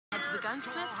the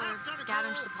gunsmith or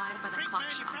scavenge supplies by the clock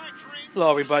shop?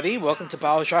 Hello everybody, welcome to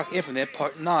BioShock Infinite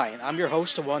Part 9. I'm your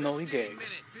host, the one and only Dig.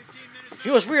 It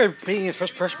feels weird being in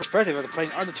first person perspective after playing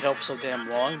Undertale for so damn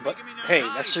long, but hey,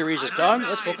 that series is done,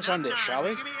 let's focus on this, shall we?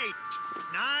 9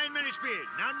 minutes bid,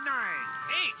 not 9.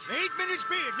 8 minutes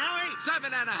bid, now 8.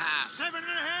 7.5.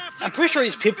 7.5. I'm pretty sure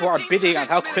these people are bidding on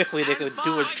how quickly they could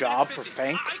do a job for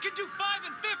Fank. I could do 5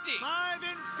 and 50. 5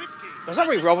 and 50. It's not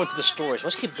really relevant to the story, so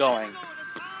let's keep going.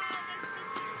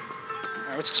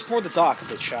 Alright, let's explore the dock a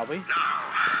bit, shall we? Now,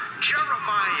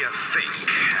 Jeremiah Fink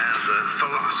has a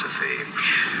philosophy.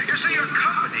 You see, your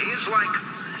company is like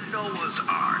Noah's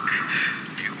Ark.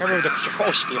 You I remember the have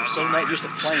control scheme, so I'm not used to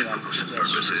playing them. exclusive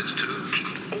purposes to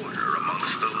keep order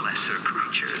amongst the lesser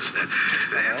creatures.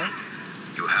 Then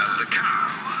you have the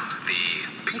cow, the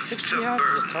beasts of we have?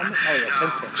 burden. Is it 10? Oh yeah, 10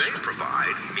 Now, picks. they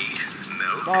provide meat,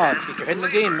 milk, Come on, and keep your head in the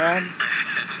game, man.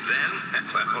 And then,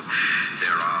 well,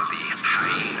 there are the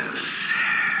hyenas,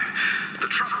 the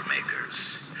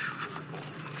troublemakers, who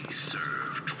only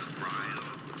serve trial.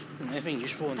 Anything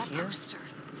useful in That here? poster.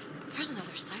 There's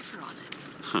another cipher on it.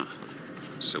 Huh.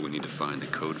 So we need to find the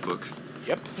code book?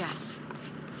 Yep. Yes.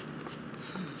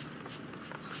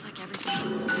 Looks like everything's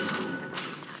been found at the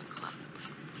Daytime Club.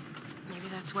 Maybe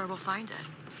that's where we'll find it.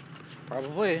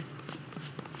 Probably.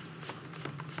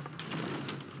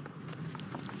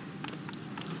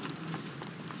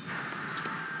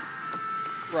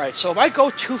 Right, so if I go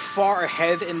too far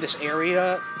ahead in this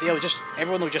area,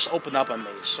 everyone will just open up on me.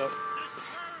 So,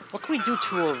 what can we do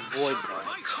to avoid that?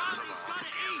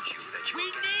 We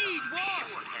need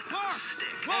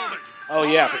war. Oh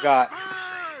yeah, I forgot.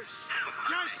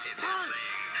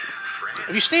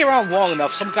 If you stay around long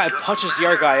enough, some guy punches the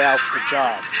other guy out for the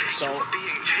job. So,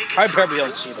 probably better we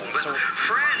don't see that. So,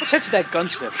 let's head to that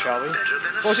gunsmith, shall we?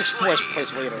 We'll explore this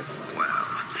place later. Well,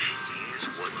 here's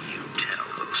what you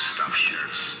tell those stuff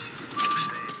shirts.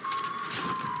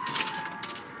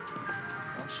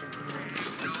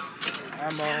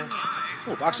 Ammo.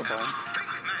 Oh, voxophone.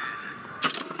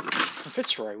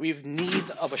 Fitzroy, we've need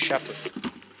of a shepherd.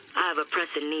 I have a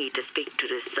pressing need to speak to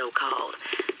this so-called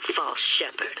false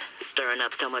shepherd, stirring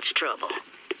up so much trouble.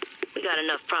 We got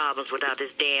enough problems without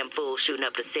this damn fool shooting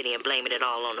up the city and blaming it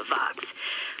all on the Vox.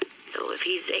 Though if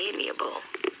he's amiable,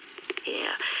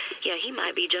 yeah, he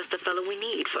might be just the fellow we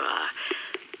need for our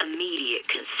immediate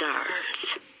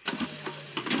concerns.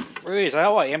 Really, is that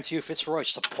all I am to you, Fitzroy?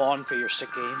 Just a pawn for your sick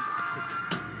game?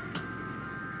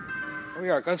 Here we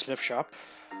are, gunsmith shop.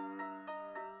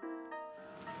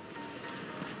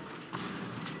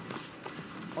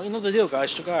 Well, you know the deal,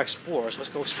 guys. Still gotta explore, so let's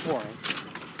go exploring.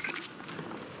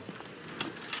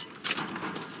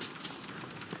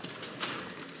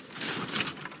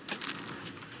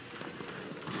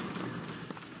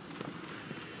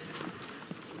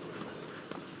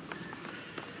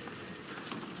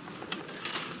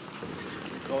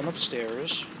 Going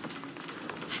upstairs.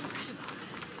 I've read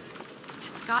about this.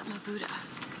 It's Gautama Buddha,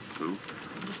 Who?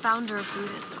 the founder of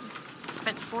Buddhism.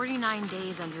 Spent 49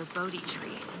 days under a Bodhi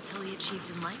tree until he achieved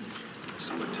enlightenment.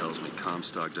 Someone tells me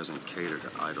Comstock doesn't cater to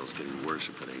idols getting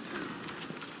worshipped that ain't him.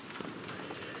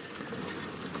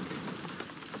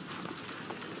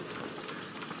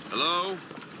 Hello?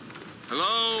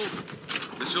 Hello?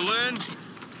 Mr. Lin?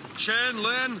 Chen,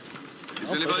 Lin?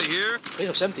 Is anybody here? Place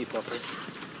looks empty, Booker.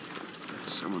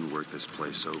 Someone worked this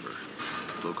place over.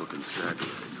 Local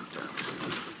constabulary, no doubt.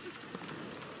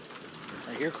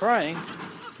 I hear crying.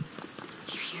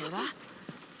 Do you hear that?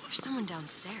 There's someone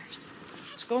downstairs.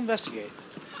 Let's go investigate.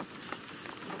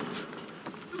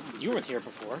 You weren't here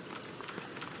before.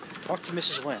 Talk to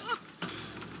Mrs. Lin.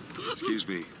 Excuse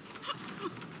me.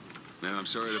 Ma'am, I'm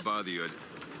sorry to bother you.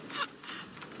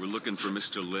 We're looking for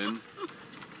Mr. Lin.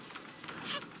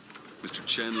 Mr.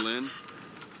 Chen Lin.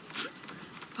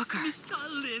 Booker. Mr.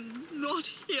 Lin, not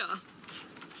here.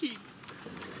 He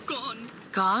gone.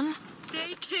 Gone?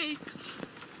 They take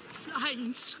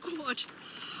flying squad.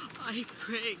 I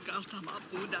pray, Gautama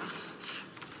Buddha.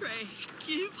 Pray,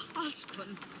 give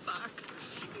husband back.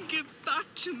 Give back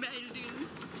to Melin.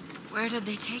 Where did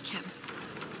they take him?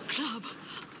 Club.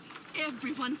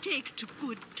 Everyone take to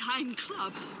Good Time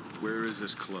Club. Where is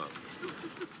this club?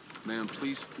 Ma'am,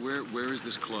 please, where is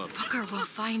this club? Booker, we'll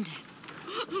find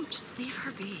it. Just leave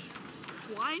her be.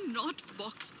 Why not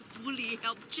Vox fully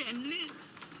help Chen Lin?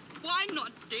 Why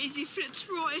not Daisy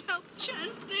Fitzroy help Chen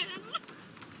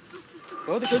Lin?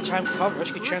 Go to the Good Time Club,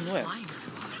 rescue We're Chen Lin. flying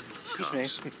squad.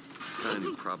 Excuse me.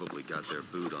 Ken probably got their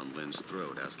boot on Lin's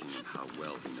throat, asking him how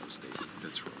well he knows Daisy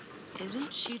Fitzroy.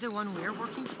 Isn't she the one we're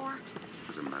working for?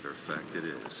 As a matter of fact, it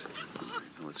is.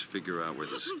 Now let's figure out where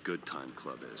this Good Time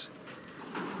Club is.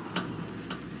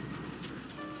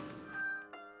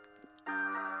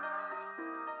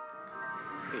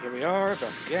 Okay, here we are,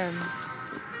 back again.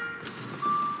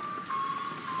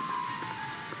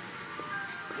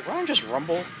 Did Ryan just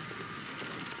rumble?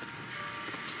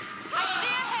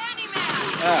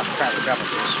 Ah, crap, we got this.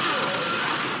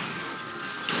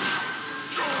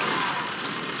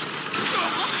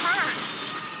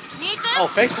 Need this? Oh,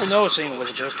 thanks for noticing,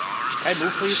 Elizabeth. Can I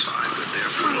move, please? That's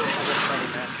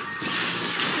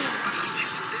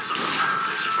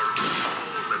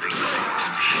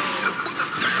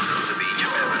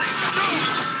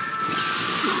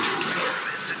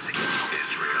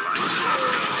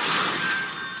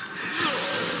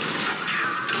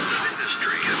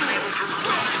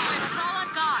all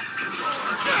I've got.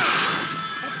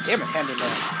 Damn it,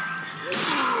 handyman.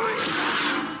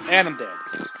 And I'm dead.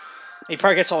 He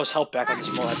probably gets all his health back on this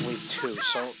mode, I believe, too,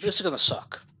 so this is gonna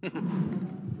suck.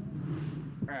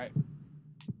 Alright.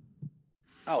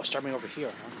 Oh, starting over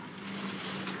here,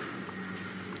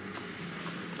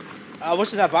 huh?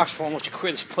 What's in that box for once you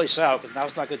clear this place out, because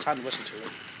now's not a good time to listen to it.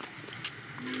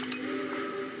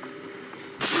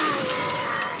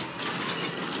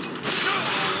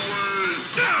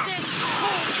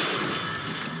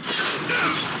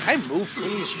 Can I move,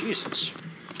 please? Jesus.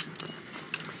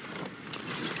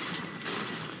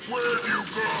 Where'd you go?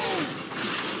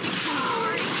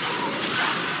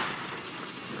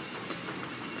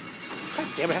 God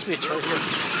damn it, it has to be a turret here.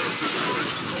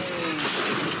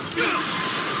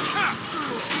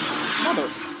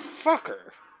 Motherfucker.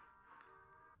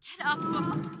 Get up.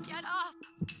 Get up.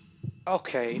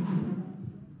 Okay.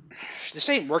 This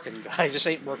ain't working, guys. This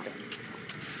ain't working.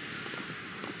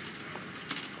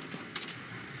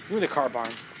 Give me the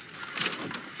carbine.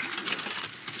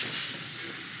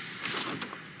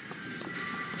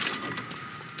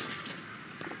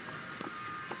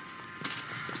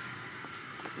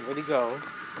 Where'd he go?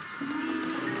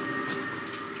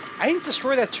 I didn't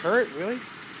destroy that turret, really?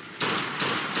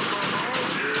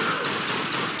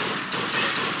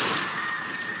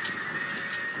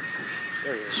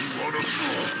 There he is.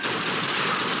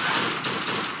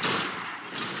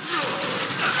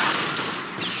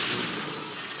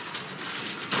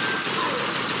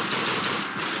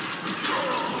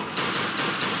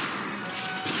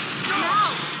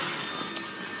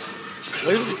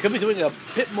 We could be doing a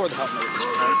bit more than help me at this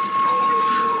point.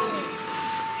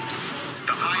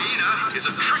 The hyena is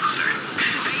a trickster.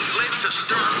 He lives to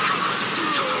stir up trouble.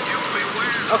 So you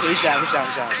beware. Okay, he's down, he's down,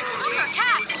 he's down. Hunger,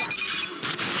 catch!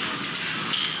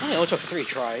 Only took 3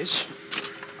 tries.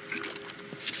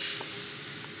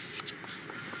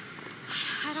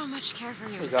 I don't much care for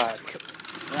you. Oh god.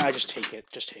 Nah, just take it.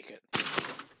 Just take it.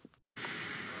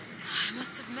 I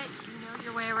must admit, you know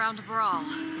your way around a brawl.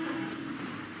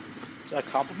 Is that a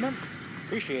compliment?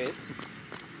 Appreciate it.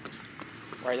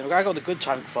 Alright, then we gotta go to the Good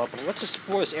Time Club, but let's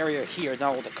explore this area here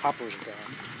now all the coppers are gone.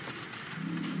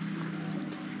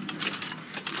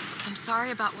 I'm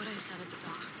sorry about what I said at the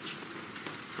docks.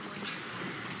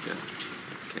 Yeah.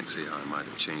 Can't see how I might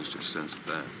have changed her sense of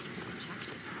that.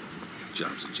 Rejected.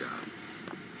 Job's a job.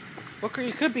 Booker,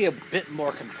 you could be a bit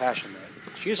more compassionate.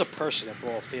 She is a person after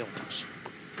all feelings.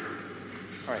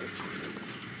 Alright.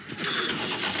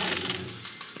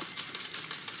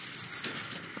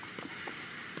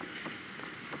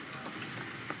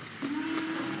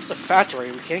 It's a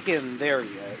factory. We can't get in there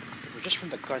yet. We're just from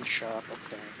the gun shop.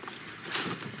 Okay.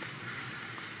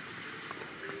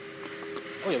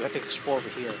 Oh yeah, we have to explore over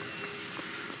here.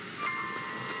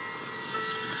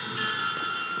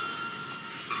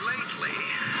 Lately,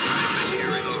 I've been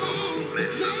hearing a whole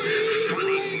mess of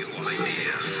funny new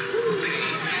ideas.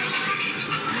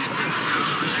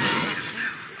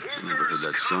 I never heard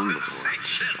that song before.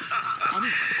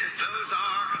 Those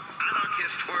are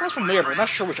anarchist words. Sounds familiar, but I'm not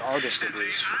sure which artist it is.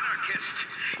 Anarchist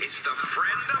is the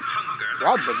friend of hunger.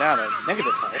 Rob Banana,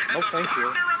 negative health. No thank you.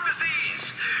 Partner of disease. Is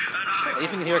there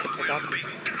anything here I can pick up?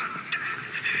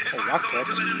 Oh, lockpick.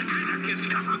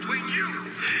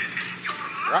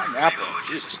 Rotten apple.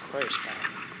 Jesus Christ, man.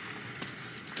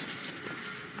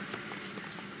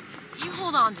 You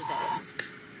hold on to this.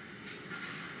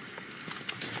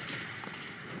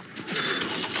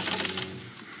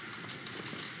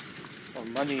 Or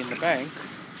money in the bank.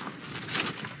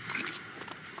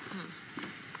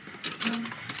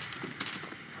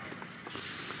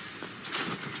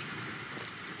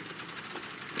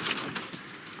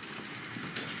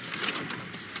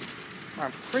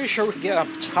 I'm pretty sure we can get up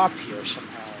top here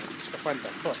somehow. Just gotta find the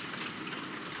hook.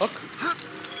 Hook?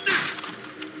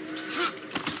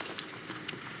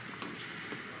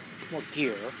 More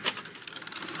gear.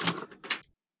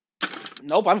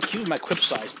 Nope, I'm keeping my quip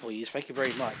size, please. Thank you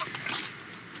very much.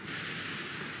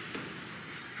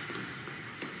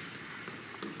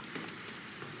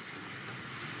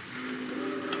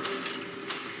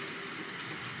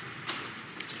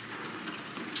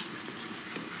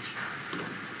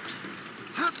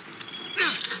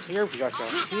 here. We got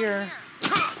down here.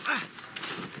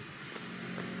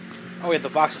 Oh, we have the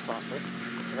voxophone.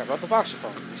 Forgot about the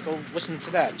voxophone. Let's go listen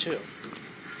to that too.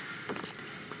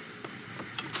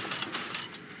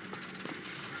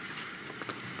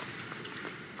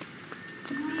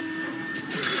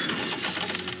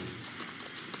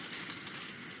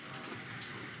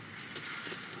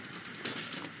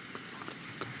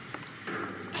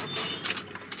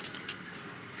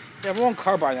 We have one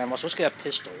carbine ammo, so let's get a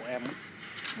pistol ammo.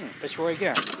 Pistol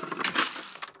again.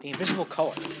 The invisible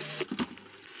color.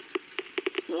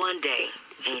 One day,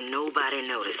 ain't nobody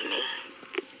noticed me.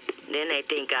 Then they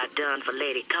think I done for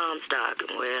Lady Comstock,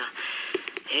 and well,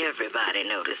 everybody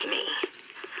noticed me.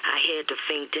 I head to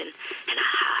Finkton, and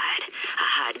I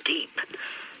hide deep.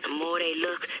 The more they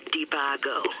look, deeper I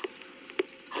go.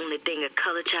 Only thing a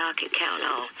color child can count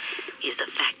on is the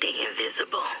fact they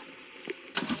invisible.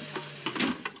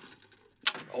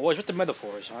 Always with the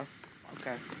metaphors, huh?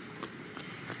 Okay.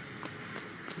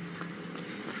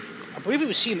 I believe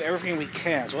we've seen everything we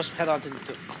can, so let's head on to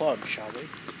the club, shall we?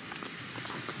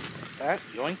 Like that,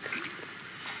 yoink.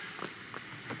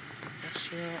 Yes,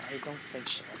 here, I don't think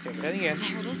so. Okay, but then again.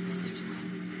 There it is, Mr. Joy.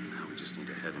 Now we just need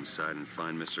to head inside and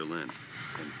find Mr. Lin.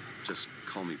 And just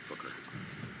call me Booker.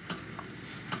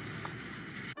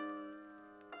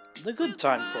 The Good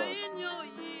Time Club.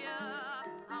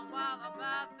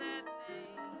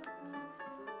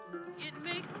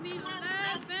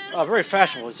 Oh, very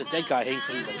fashionable. It's a dead guy hanging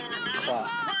from the clock.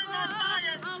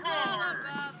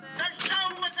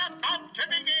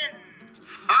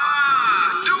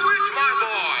 Ah, do it, my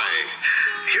boy.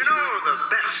 You know, the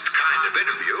best kind of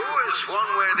interview is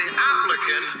one where the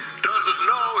applicant doesn't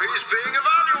know he's being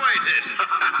evaluated.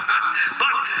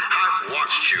 But I've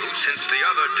watched you since the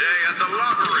other day at the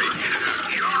lottery.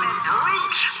 You're a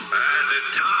brute. And in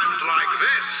times like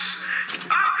this,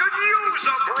 I could use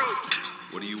a brute.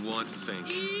 What do you want, Fink?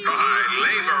 My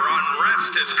labor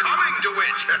unrest is coming to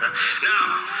it.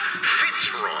 Now,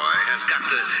 Fitzroy has got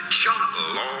the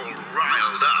jungle all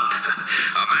riled up.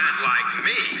 A man like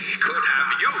me could have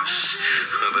use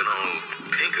of an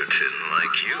old Pinkerton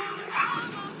like you.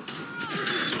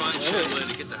 It's fine, Mr.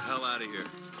 Lin, to get the hell out of here.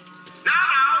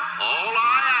 Now, all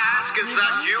I ask is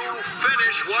that you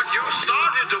finish what you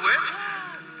started to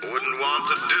it. Wouldn't want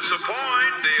to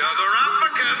disappoint the other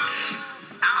applicants.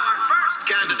 Our first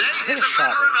candidate is a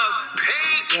veteran of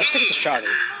Peking. Yeah, stick it to Shotty.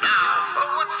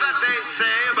 Now, what's that they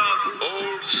say about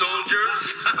old soldiers?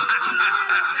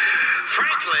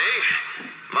 Frankly,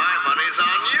 my money's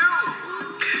on you.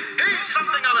 He's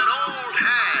something of an old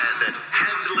hand at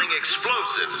handling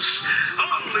explosives.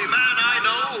 Only man I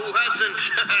know who hasn't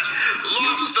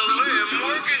lost a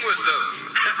limb working with them.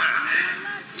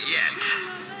 Yet.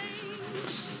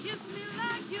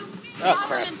 Oh,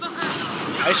 crap.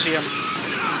 I see him.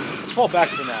 Let's fall back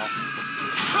for now.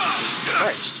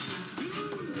 Christ.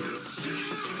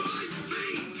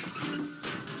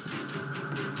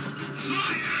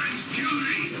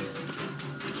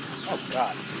 Oh,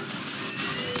 God.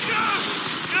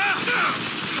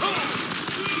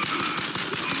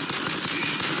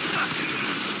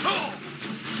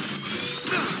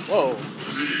 Whoa.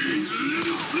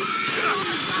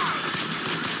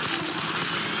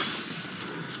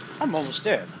 I'm almost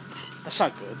dead. That's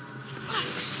not good.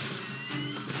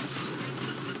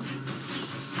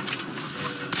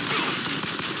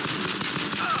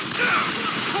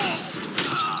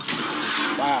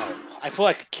 Wow. I feel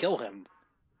like I could kill him.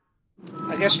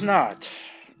 I guess not.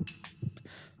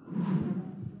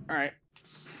 Alright.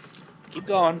 Keep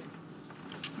going.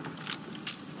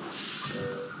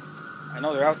 I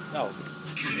know they're out. No.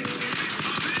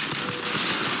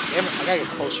 Damn it, I gotta get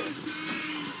closer.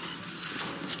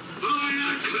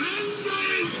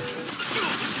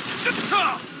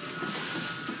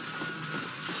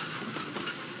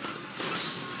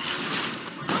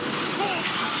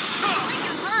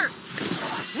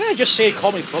 Didn't I just say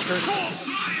call me Booker?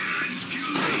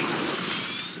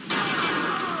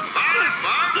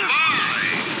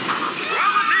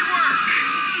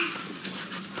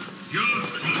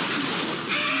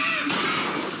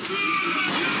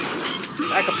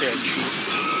 Back up there, Chief.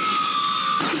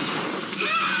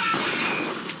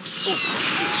 Oh,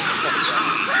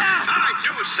 I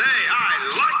do say I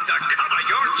like the cut of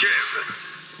your jib.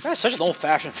 That's such an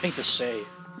old-fashioned thing to say.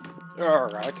 I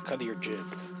like the cut of your jib.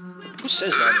 Who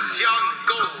says that? This young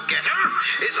go-getter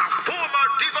is a former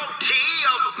devotee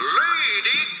of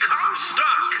Lady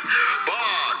Comstock.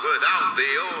 But without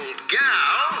the old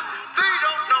gal, they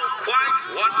don't know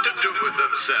quite what to do with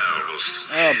themselves.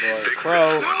 Oh boy,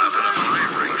 Crow. One up in a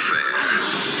hiring fair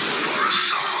for a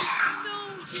song.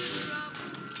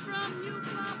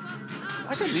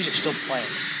 Why is that music still playing?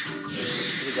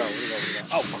 Where'd he go? Where'd he go? Where'd he go?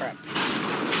 Oh, crap.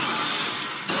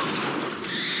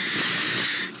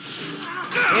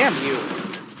 Damn you.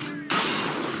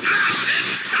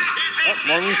 Oh,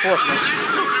 more reinforcements.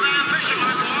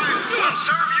 Will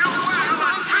serve you well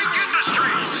at big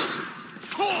industries.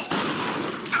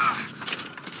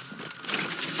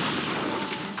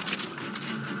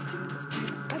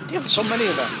 God damn, so many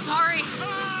of them. Sorry.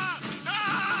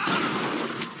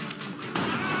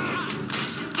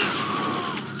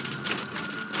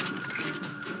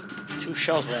 2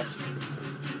 shells left.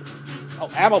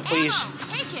 Oh, ammo, please. Ammo,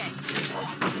 take it. That's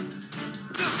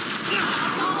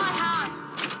all I have.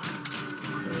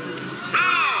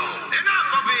 Now, enough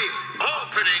of the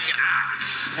opening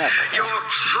acts. Your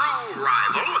true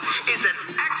rival is an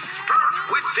expert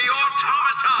with the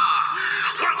automata.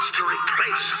 Wants to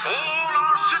replace all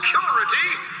our security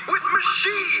with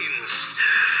machines.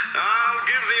 I'll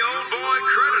give the old boy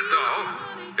credit,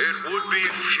 though. It would be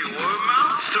fewer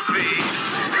mouths to feed.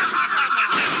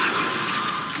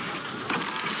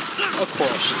 Of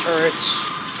course, turrets.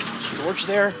 Is George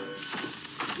there?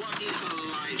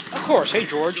 Of course. Hey,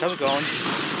 George. How's it going?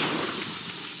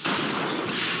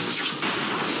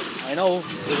 I know.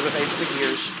 Elizabeth aged for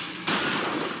years.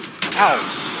 Ow.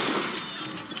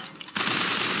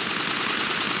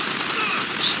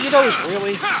 Mosquitoes,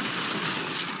 really?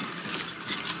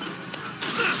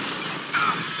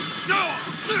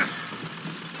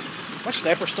 My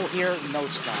sniper still here? No,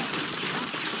 it's not.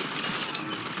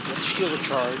 Let's shield a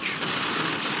charge.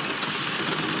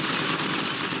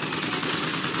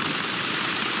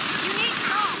 You need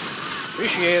sauce.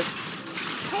 Appreciate it.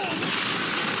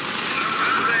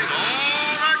 Surpassing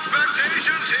all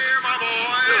expectations here, my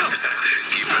boy.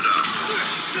 Keep it up.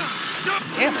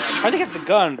 Damn it, I tried to get the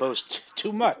gun, but it was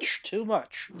too much. Too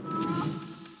much.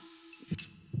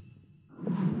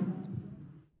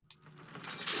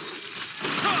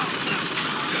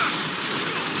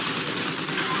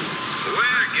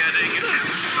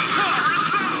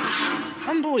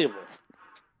 Unbelievable.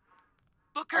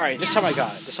 Booker. Alright, this time I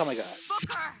got it. This time I got it.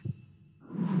 Booker.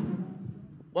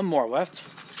 One more left.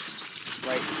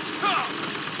 Right.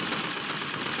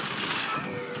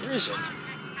 Where is it?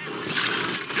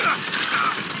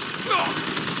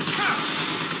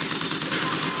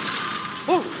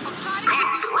 Whoa! I'll try to keep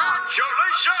you stopped.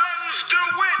 Congratulations,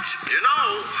 DeWitt! You know,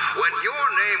 when your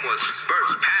name was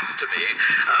first passed to me,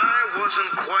 I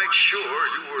wasn't quite sure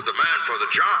you were the man for the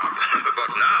job. But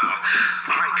now,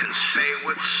 I can say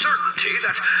with certainty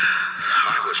that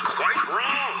I was quite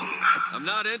wrong. I'm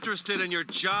not interested in your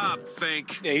job,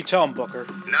 Fink. Yeah, you tell him, Booker.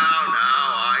 Now,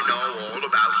 I know all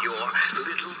about your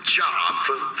little job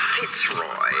for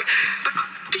Fitzroy. But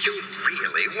do you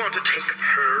really want to take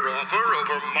her offer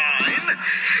over mine?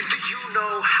 Do you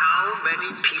know how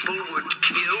many people would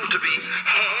kill to be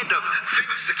head of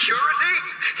Fink Security?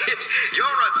 You're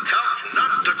a tough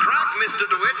nut to crack, Mr.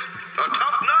 DeWitt. A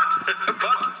tough nut.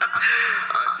 But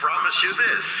I promise you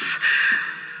this.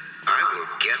 I will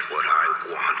get what I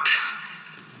want.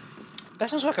 That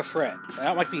sounds like a threat. I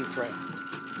don't like being threatened.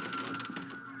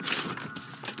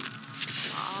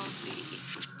 I'll be.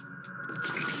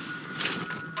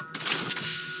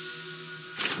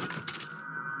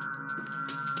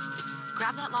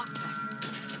 Grab that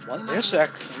lockpick. One in a sec.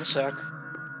 In a sec.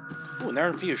 Ooh, and they're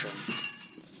infusion.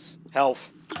 Health.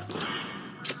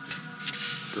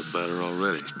 Feel better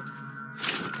already.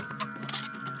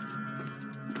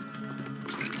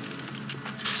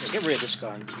 Yeah, get rid of this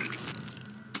gun.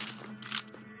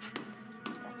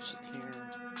 Sit here.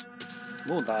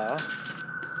 Mula.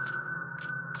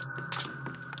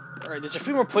 Alright, there's a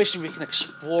few more places we can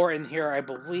explore in here, I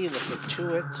believe. Let's get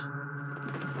to it.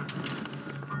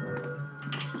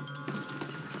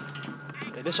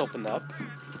 Okay, this opened up.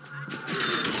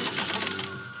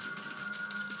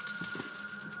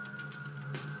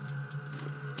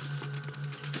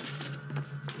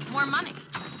 More money.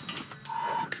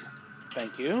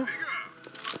 Thank you.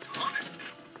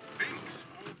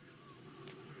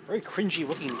 Very cringy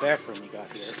looking bathroom you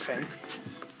got here, Fink.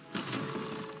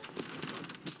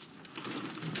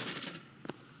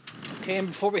 Okay, and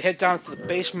before we head down to the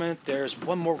basement, there's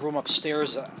one more room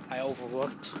upstairs that I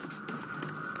overlooked.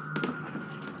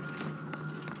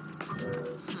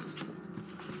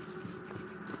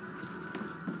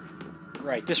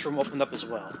 Right, this room opened up as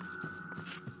well.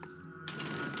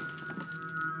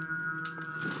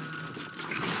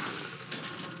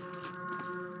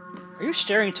 Are you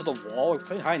staring into the wall? Are you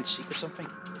playing hide and seek or something?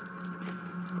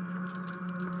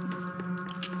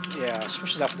 Yeah,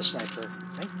 switch it out for the sniper.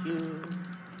 Thank you.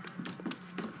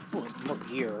 Ooh, more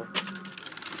gear.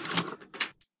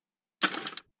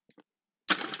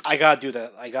 I gotta do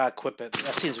that. I gotta equip it.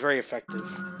 That seems very effective.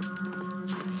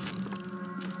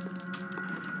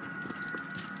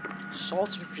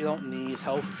 Salts which you don't need,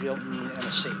 health which you don't need, and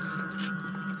a safe.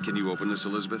 Can you open this,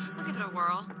 Elizabeth? I'll give it a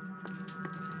whirl.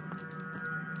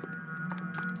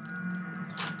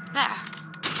 There.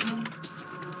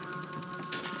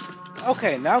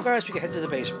 Okay, now guys, we can head to the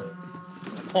basement.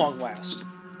 At long last.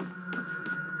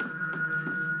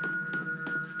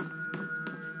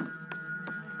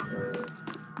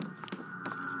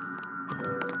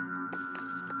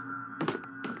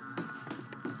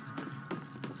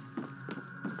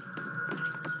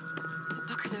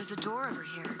 Booker, there's a door over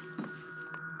here.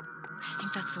 I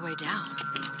think that's the way down.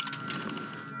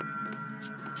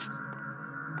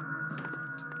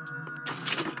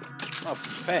 Oh,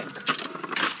 thank.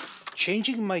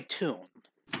 Changing my tune.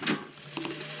 I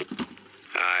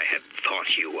had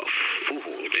thought you a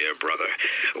fool, dear brother,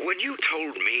 when you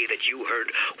told me that you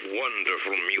heard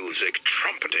wonderful music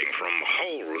trumpeting from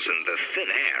holes in the thin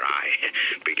air. I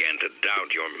began to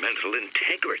doubt your mental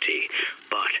integrity.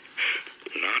 But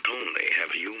not only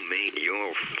have you made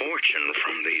your fortune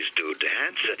from these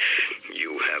doodads,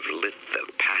 you have lit the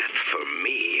path for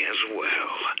me as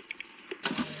well.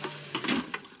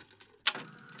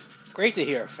 Great to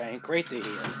hear, Fank. Great to hear.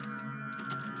 Come on.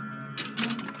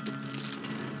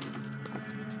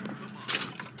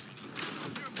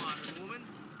 You're a modern woman.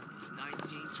 It's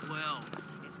 1912.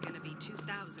 It's gonna be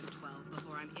 2012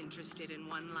 before I'm interested in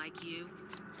one like you.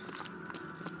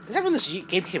 Is that when this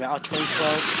game came out,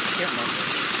 2012? I can't remember.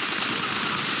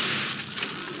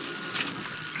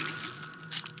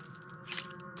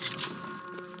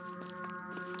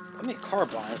 I mean,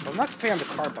 carbine, but I'm not a fan of the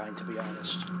carbine, to be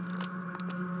honest.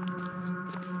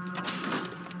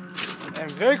 And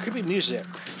very creepy music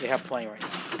they have playing right now.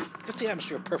 Fits the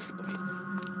atmosphere perfectly.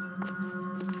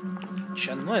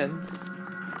 Chen Lin.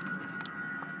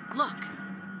 Look.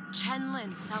 Chen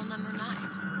Lin, cell number 9.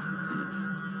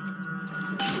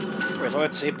 Wait, so I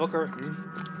have to say Booker? Hmm?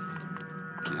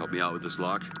 Can you help me out with this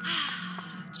lock?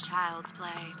 Child's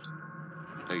play.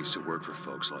 I used to work for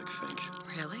folks like Fink.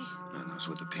 Really? And I was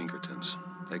with the Pinkertons.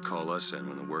 They call us in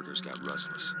when the workers got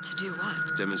restless. To do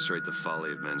what? Demonstrate the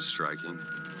folly of men striking,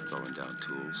 throwing down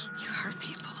tools. You hurt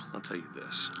people. I'll tell you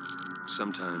this.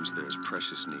 Sometimes there's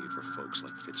precious need for folks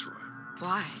like Fitzroy.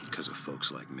 Why? Because of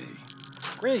folks like me.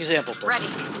 Great example, Booker. Ready.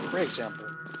 Great example.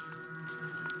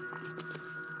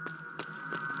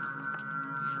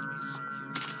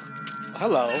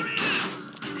 Hello.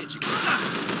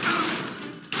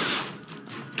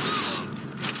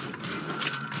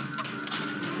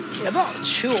 Yeah, I'm not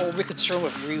too overly concerned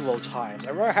with reload times.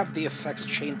 I'd rather have the effects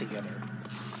chained together.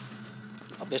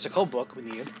 Oh, there's a code book we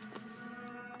need.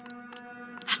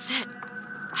 That's it.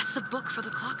 That's the book for the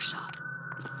clock shop.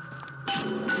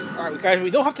 Alright, guys,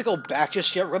 we don't have to go back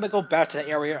just yet. We're gonna go back to the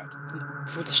area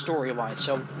for the storyline,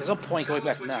 so there's no point going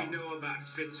back now. What you know about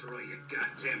Fitzroy, you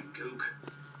goddamn gook.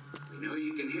 We know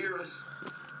you can hear us.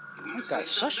 I've got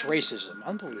such racism. You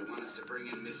Unbelievable. want us to bring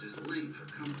in Mrs. Lynn for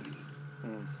company.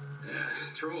 Hmm.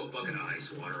 Throw a bucket of ice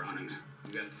water on him.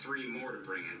 We got 3 more to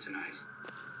bring in tonight.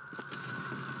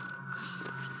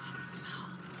 What's that smell?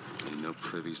 Ain't no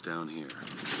privies down here.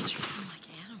 They treat them like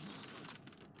animals.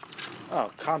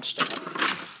 Oh, Comstock.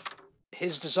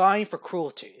 His design for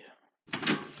cruelty.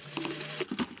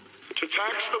 To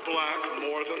tax the black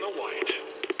more than the white,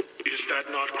 is that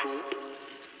not cruel?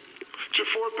 To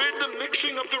forbid the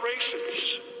mixing of the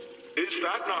races, is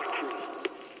that not cruel?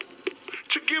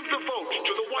 To give the vote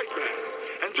to the white man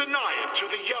and deny it to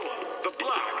the yellow, the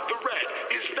black, the red,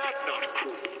 is that not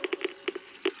cruel?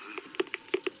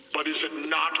 But is it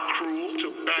not cruel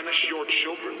to banish your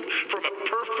children from a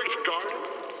perfect garden?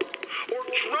 Or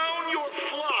drown your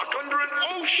flock under an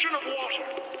ocean of water?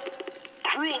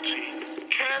 Cruelty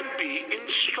can be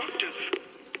instructive.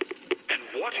 And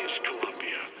what is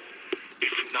Columbia,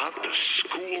 if not the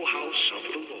schoolhouse of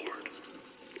the Lord?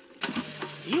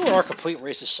 You are a complete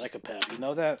racist psychopath, you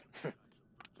know that?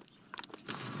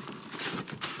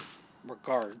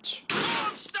 Regards.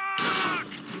 Comstock!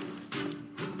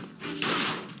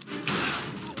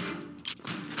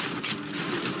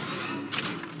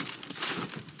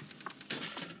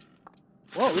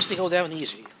 Well, at least they go down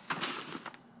easy.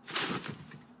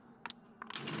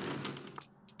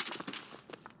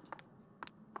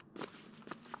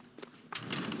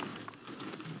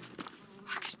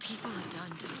 What could people have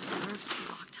done to deserve to be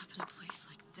locked up in a place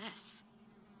like this?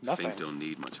 Nothing. Fink don't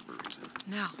need much of a reason.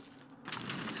 No.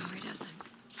 No, he doesn't.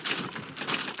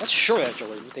 That's sure,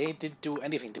 actually. They didn't do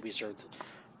anything to be served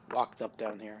locked up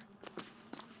down here.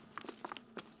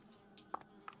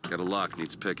 Got a lock,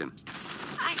 needs picking.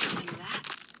 I can do that.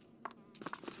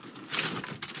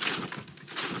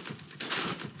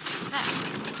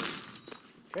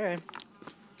 There. Okay.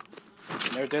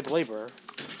 They're dead laborer.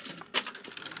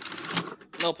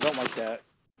 Nope, don't like that.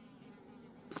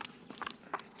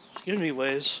 Excuse me,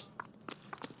 Liz.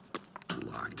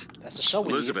 Locked. That's the cell we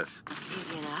need. Elizabeth. Looks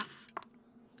easy enough.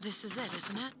 This is it,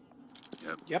 isn't it?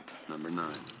 Yep. Yep. Number 9.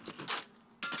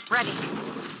 Ready. Do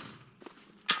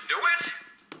it?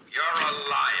 You're a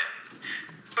lion.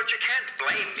 But you can't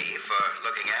blame me for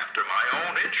looking after my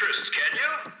own interests, can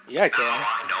you? Yeah, I can. Now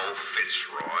I know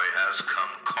Fitzroy has come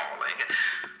calling,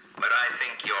 but I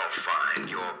think you'll find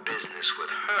your business with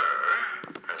her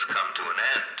has come to an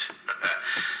end.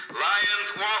 Lions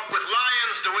walk with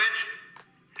lions, DeWitt,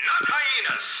 not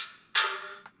hyenas.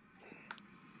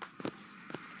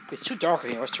 It's too dark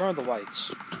in here. Let's turn on the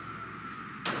lights.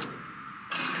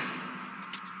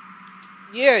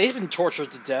 Yeah, he's been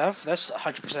tortured to death. That's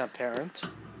 100% apparent.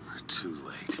 We're too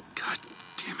late. God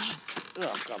damn it.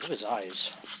 Oh god, look at his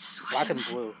eyes. This is what Black I and meant.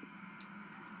 blue.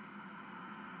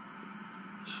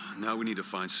 Now we need to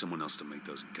find someone else to make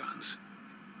those guns.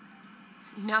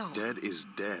 No. Dead is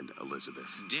dead, Elizabeth.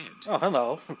 Dead Oh,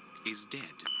 hello. is dead.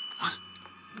 What?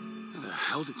 Who the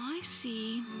hell did... I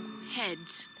see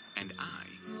heads. And I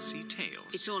see tails.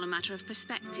 It's all a matter of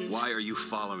perspective. Why are you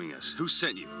following us? Who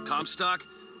sent you? Comstock?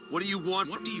 What do you want?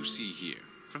 What do you see here,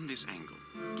 from this angle?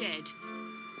 Dead.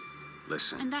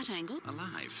 Listen. And that angle?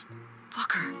 Alive.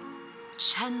 Booker.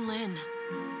 Chen Lin.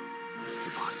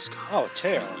 The body's gone. Oh,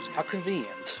 tail. How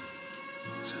convenient.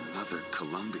 It's another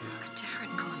Columbia. A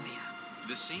different Columbia.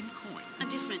 The same coin. A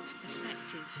different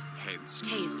perspective. Heads.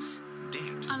 Tails.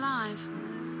 Dead. Alive.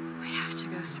 We have to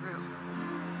go through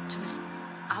to this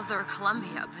other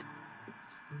Columbia, but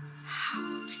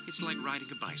how? It's like riding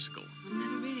a bicycle. One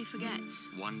never really forgets.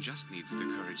 One just needs the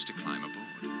courage to climb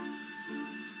aboard.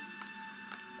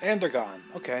 And they're gone.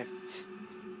 Okay.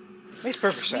 Makes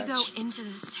perfect If we sense. go into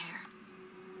this tear,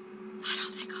 I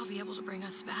don't think I'll be able to bring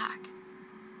us back.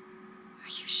 Are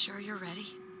you sure you're ready?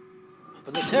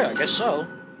 Open the tear, I guess so.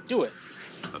 Do it.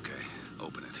 Okay,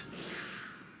 open it.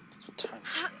 What time?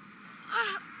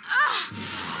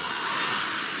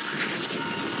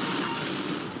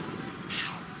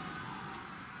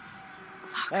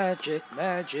 Magic,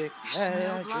 magic, There's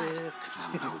no blood. magic.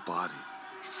 And no body.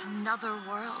 It's another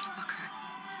world, Booker.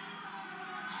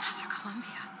 Another Columbia.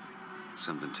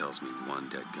 Something tells me one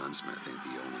dead gunsmith ain't the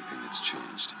only thing that's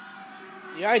changed.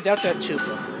 Yeah, I doubt that too,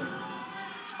 Booker.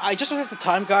 I just looked at the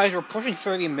time, guys. We're pushing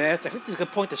 30 minutes. I think there's a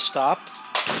good point to stop.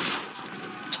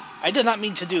 I did not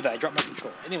mean to do that. I dropped my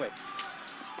controller. Anyway.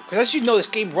 Because as you know, this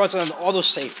game runs on an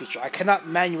autosave feature. I cannot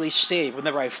manually save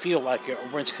whenever I feel like it or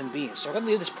when it's convenient. So I'm going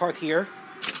to leave this part here.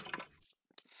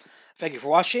 Thank you for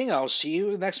watching. I'll see you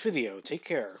in the next video. Take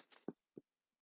care.